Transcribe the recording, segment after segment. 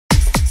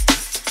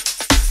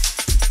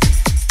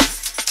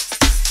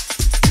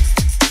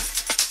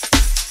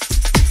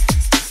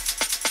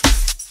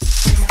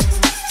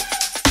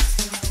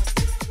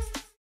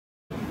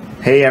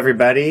Hey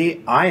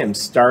everybody, I am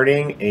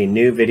starting a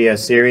new video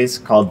series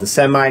called the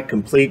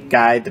Semi-Complete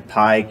Guide to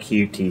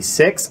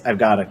PyQt6. I've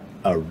got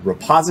a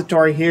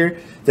repository here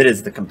that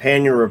is the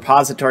companion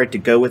repository to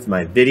go with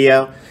my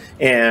video.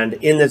 And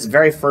in this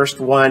very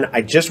first one,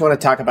 I just want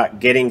to talk about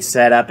getting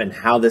set up and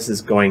how this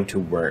is going to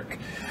work.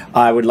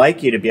 I would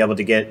like you to be able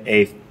to get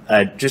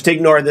just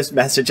ignore this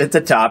message at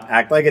the top,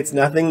 act like it's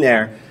nothing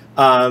there.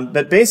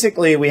 But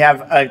basically we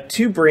have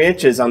two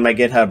branches on my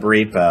GitHub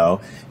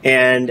repo,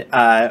 and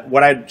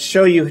what I'd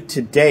show you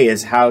today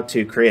is how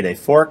to create a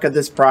fork of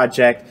this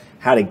project,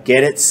 how to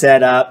get it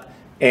set up,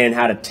 and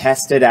how to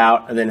test it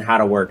out, and then how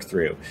to work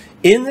through.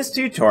 In this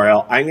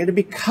tutorial, I'm going to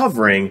be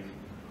covering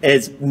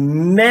as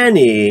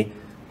many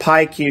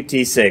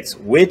PyQt6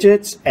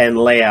 widgets and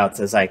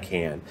layouts as I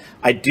can.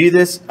 I do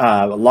this,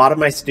 a lot of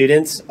my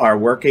students are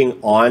working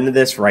on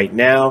this right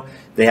now.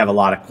 They have a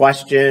lot of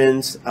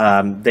questions.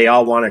 They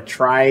all want to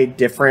try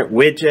different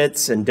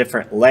widgets and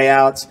different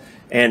layouts.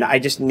 And I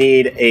just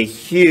need a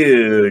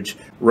huge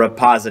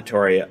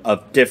repository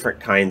of different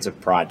kinds of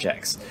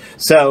projects.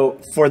 So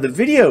for the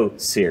video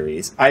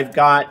series, I've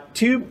got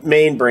two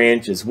main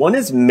branches. One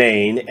is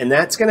main, and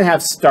that's going to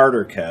have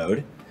starter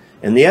code.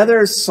 And the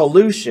other is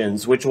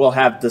solutions, which will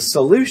have the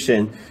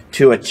solution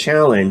to a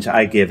challenge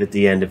I give at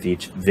the end of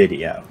each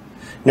video.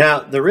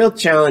 Now, the real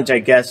challenge, I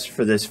guess,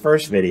 for this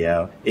first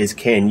video is,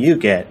 can you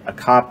get a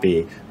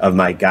copy of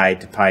my guide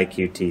to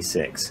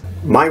PyQt6?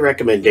 My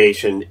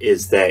recommendation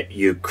is that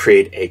you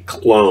create a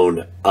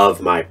clone of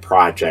my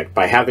project.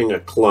 By having a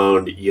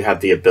clone, you have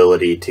the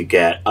ability to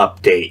get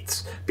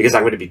updates, because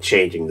I'm going to be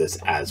changing this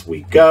as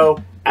we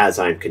go, as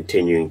I'm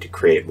continuing to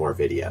create more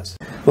videos.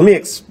 Let me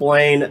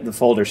explain the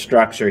folder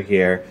structure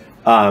here.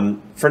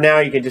 For now,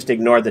 you can just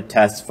ignore the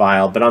test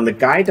file, but on the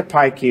guide to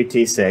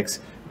PyQt6,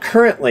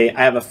 currently,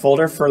 I have a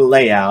folder for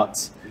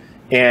layouts,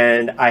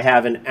 and I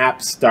have an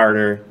app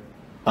starter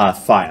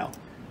file.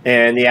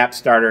 And the app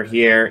starter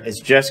here is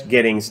just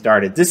getting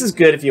started. This is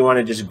good if you want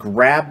to just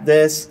grab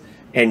this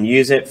and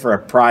use it for a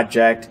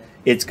project.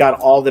 It's got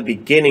all the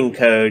beginning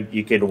code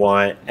you could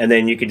want, and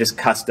then you could just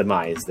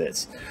customize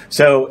this.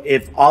 So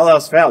if all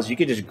else fails, you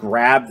could just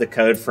grab the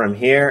code from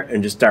here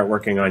and just start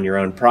working on your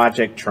own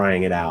project,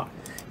 trying it out.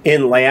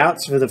 In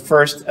layouts, for the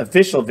first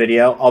official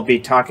video, I'll be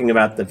talking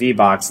about the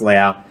VBox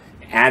layout,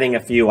 adding a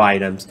few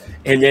items,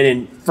 and then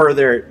in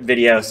further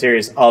video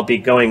series I'll be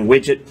going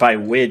widget by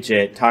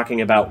widget,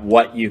 talking about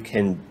what you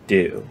can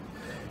do.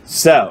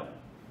 So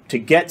to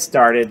get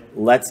started,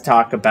 let's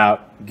talk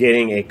about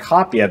getting a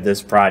copy of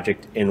this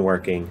project and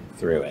working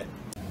through it.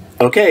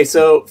 Okay,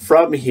 so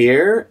from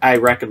here I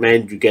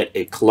recommend you get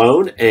a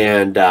clone,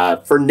 and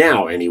for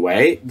now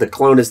anyway, the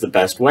clone is the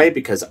best way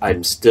because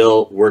I'm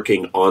still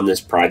working on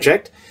this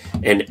project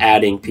and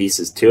adding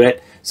pieces to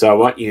it. So I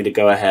want you to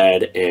go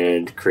ahead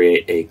and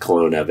create a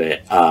clone of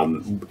it.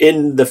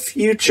 In the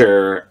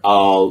future,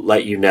 I'll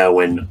let you know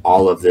when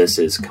all of this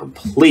is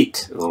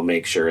complete. I'll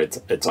make sure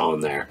it's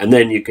on there. And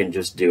then you can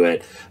just do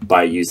it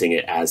by using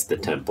it as the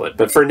template.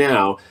 But for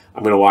now,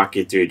 I'm going to walk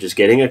you through just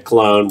getting a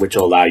clone, which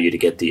will allow you to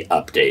get the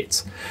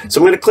updates.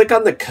 So I'm going to click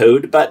on the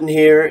code button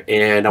here,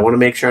 and I want to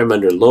make sure I'm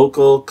under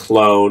local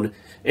clone.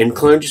 And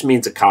clone just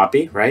means a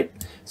copy, right?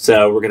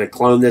 So we're going to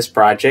clone this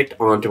project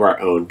onto our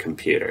own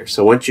computer.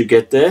 So once you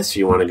get this,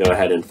 you want to go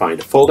ahead and find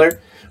a folder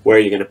where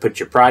you're going to put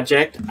your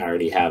project. I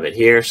already have it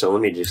here, so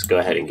let me just go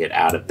ahead and get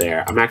out of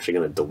there. I'm actually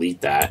going to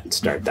delete that and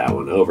start that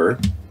one over.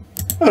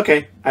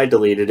 Okay, I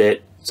deleted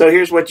it. So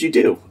here's what you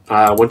do.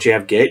 Once you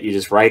have Git, you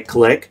just right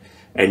click,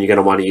 and you're going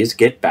to want to use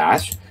Git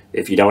Bash.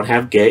 If you don't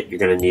have Git, you're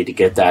going to need to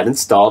get that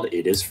installed.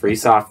 It is free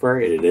software,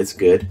 and it is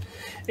good.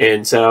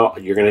 And so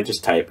you're going to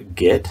just type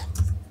Git,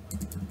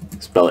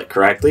 spell it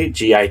correctly,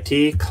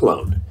 Git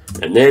clone.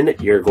 And then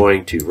you're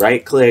going to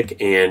right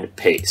click and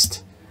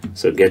paste.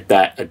 So get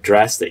that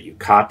address that you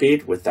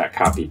copied with that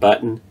copy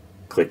button,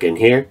 click in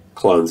here,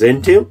 clones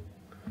into,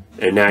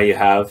 and now you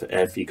have,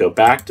 if you go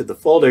back to the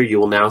folder, you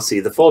will now see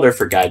the folder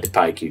for Guide to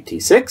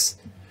PyQt6.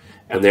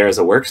 And there is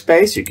a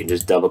workspace. You can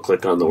just double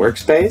click on the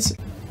workspace.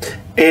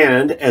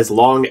 And as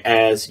long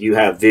as you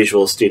have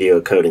Visual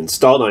Studio Code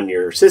installed on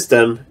your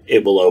system,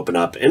 it will open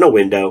up in a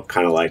window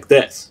kind of like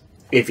this.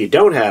 If you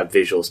don't have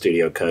Visual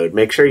Studio Code,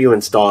 make sure you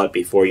install it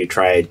before you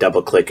try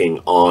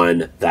double-clicking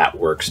on that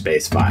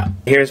workspace file.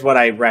 Here's what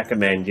I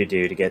recommend you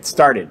do to get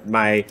started.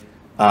 My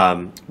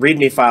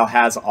README file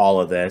has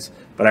all of this,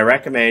 but I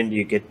recommend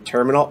you get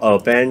terminal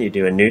open, you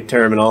do a new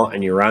terminal,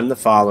 and you run the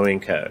following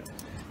code.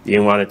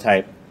 You want to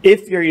type,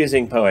 if you're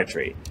using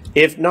Poetry.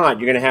 If not,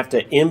 you're going to have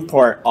to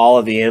import all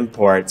of the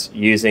imports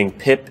using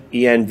pip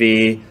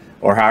env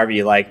or however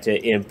you like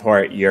to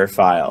import your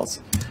files.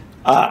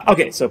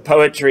 Okay, so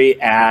Poetry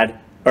add,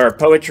 or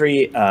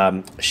Poetry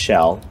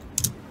shell,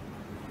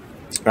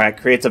 right,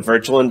 creates a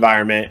virtual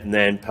environment, and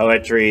then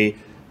Poetry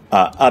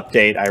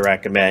update I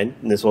recommend,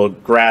 and this will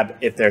grab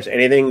if there's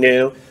anything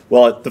new.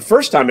 Well, the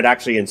first time it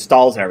actually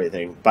installs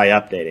everything by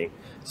updating,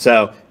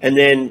 So, and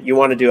then you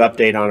want to do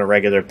update on a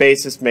regular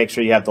basis. Make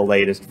sure you have the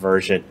latest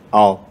version.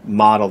 I'll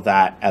model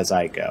that as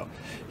I go.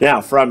 Now,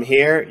 from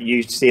here,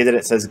 you see that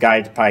it says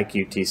Guide to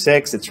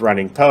PyQt6. It's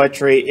running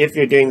Poetry. If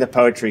you're doing the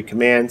Poetry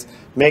commands,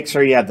 make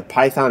sure you have the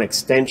Python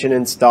extension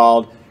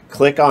installed.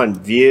 Click on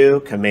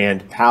View,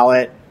 Command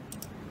Palette,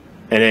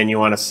 and then you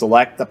want to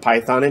select the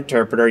Python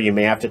interpreter. You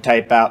may have to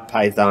type out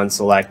Python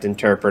select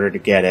interpreter to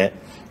get it.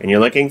 And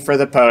you're looking for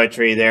the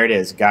Poetry. There it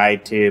is,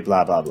 Guide to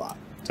blah, blah, blah.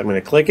 So I'm going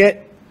to click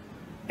it.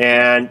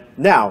 And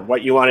now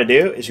what you want to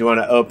do is you want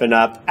to open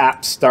up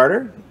App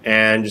Starter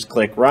and just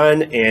click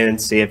Run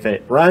and see if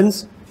it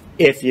runs.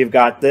 If you've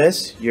got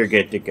this, you're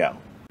good to go.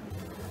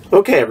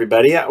 Okay,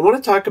 everybody, I want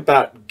to talk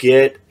about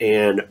Git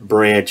and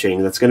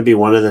branching. That's going to be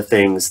one of the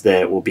things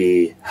that will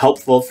be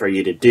helpful for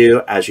you to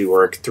do as you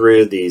work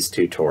through these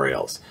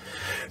tutorials.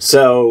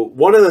 So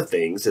one of the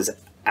things is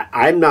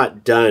I'm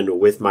not done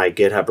with my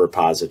GitHub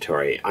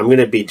repository. I'm going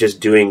to be just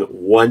doing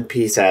one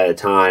piece at a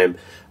time.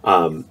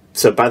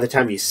 So by the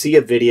time you see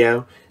a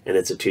video and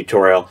it's a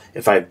tutorial,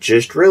 if I've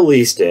just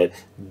released it,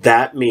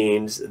 that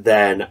means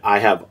then I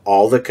have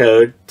all the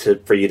code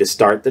for you to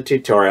start the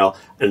tutorial,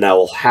 and I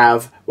will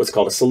have what's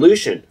called a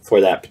solution for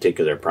that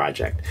particular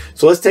project.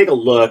 So let's take a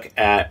look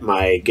at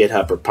my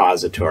GitHub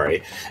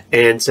repository.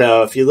 And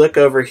so if you look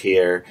over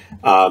here,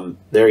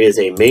 there is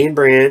a main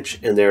branch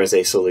and there is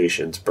a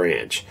solutions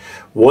branch.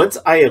 Once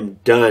I am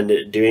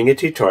done doing a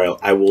tutorial,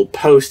 I will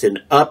post an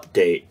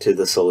update to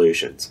the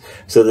solutions.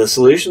 So the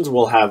solutions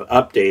will have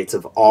updates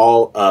of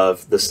all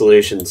of the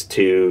solutions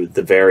to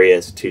the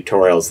various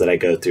tutorials that I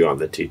go through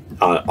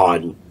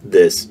on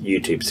this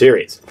YouTube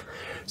series.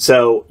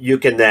 So you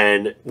can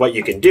then, what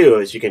you can do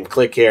is you can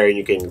click here and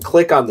you can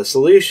click on the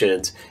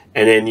solutions,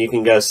 and then you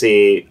can go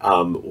see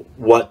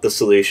what the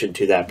solution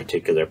to that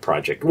particular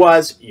project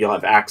was. You'll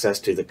have access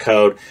to the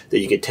code that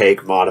you can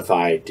take,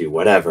 modify, do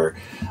whatever.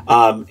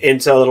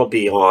 And so it'll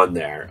be on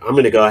there. I'm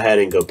going to go ahead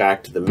and go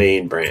back to the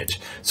main branch.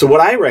 So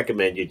what I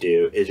recommend you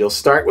do is you'll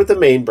start with the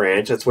main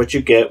branch. That's what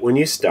you get when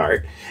you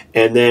start.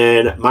 And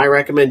then my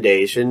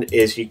recommendation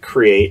is you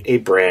create a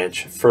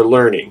branch for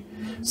learning.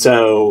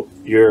 So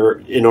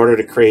in order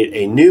to create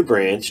a new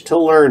branch to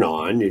learn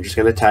on, you're just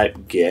going to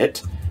type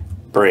git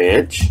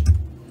branch.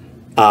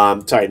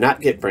 Sorry,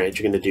 not git branch.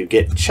 You're going to do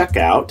git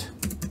checkout.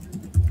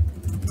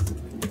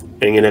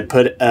 And you're going to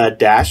put a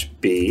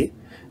 -b.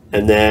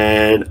 And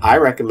then I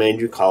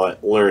recommend you call it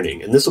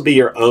learning. And this will be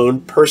your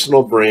own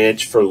personal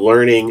branch for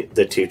learning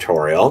the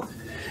tutorial.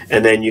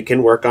 And then you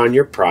can work on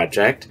your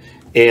project.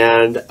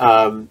 And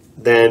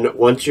then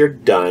once you're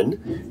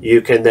done,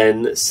 you can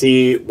then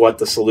see what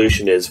the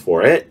solution is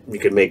for it. You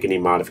can make any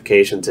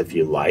modifications if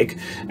you like.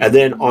 And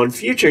then on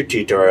future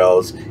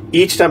tutorials,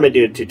 each time I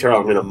do a tutorial,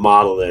 I'm going to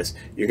model this.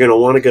 You're going to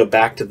want to go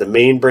back to the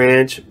main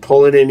branch,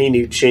 pull in any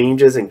new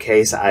changes in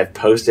case I've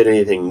posted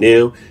anything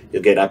new.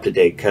 You'll get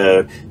up-to-date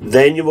code.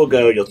 Then you will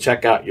go, you'll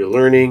check out your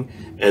learning,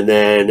 and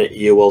then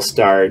you will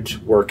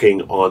start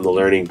working on the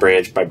learning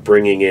branch by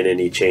bringing in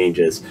any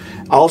changes.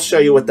 I'll show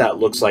you what that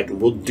looks like, and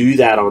we'll do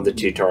that on the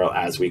tutorial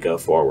as we go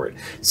forward.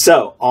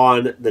 So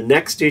on the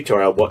next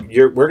tutorial, what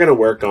we're going to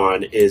work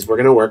on is we're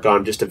going to work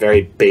on just a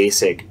very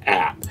basic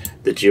app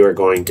that you are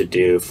going to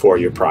do for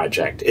your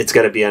project. It's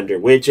going to be under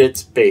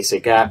widgets,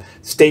 basic app.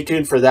 Stay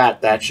tuned for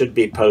that. That should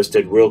be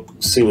posted real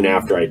soon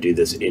after I do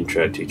this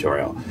intro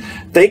tutorial.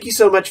 Thank you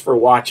so much for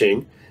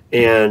watching,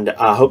 and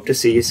I hope to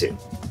see you soon.